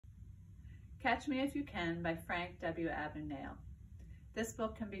Catch Me If You Can by Frank W. Abagnale. This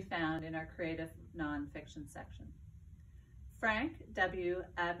book can be found in our creative nonfiction section. Frank W.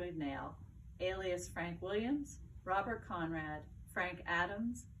 Abagnale, alias Frank Williams, Robert Conrad, Frank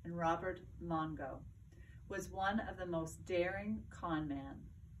Adams, and Robert Mongo, was one of the most daring con men,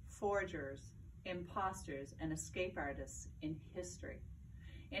 forgers, imposters, and escape artists in history.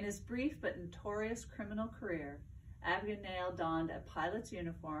 In his brief but notorious criminal career, Abagnale donned a pilot's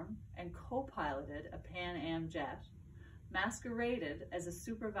uniform and co-piloted a Pan Am jet, masqueraded as a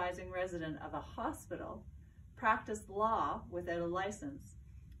supervising resident of a hospital, practiced law without a license,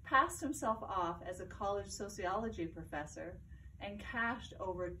 passed himself off as a college sociology professor, and cashed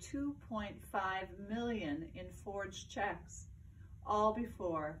over $2.5 million in forged checks, all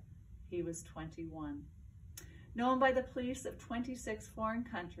before he was 21. Known by the police of 26 foreign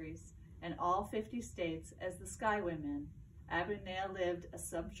countries and all 50 states as the Skywomen, Abagnale lived a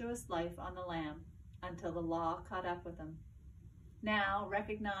sumptuous life on the lam until the law caught up with him. Now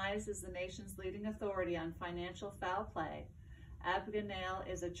recognized as the nation's leading authority on financial foul play,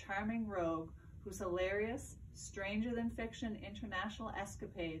 Abagnale is a charming rogue whose hilarious, stranger-than-fiction international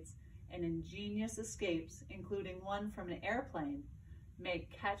escapades and ingenious escapes, including one from an airplane,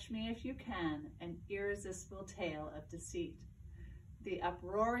 make Catch Me If You Can an irresistible tale of deceit. The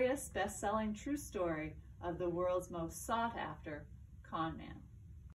uproarious, best-selling true story of the world's most sought-after con man.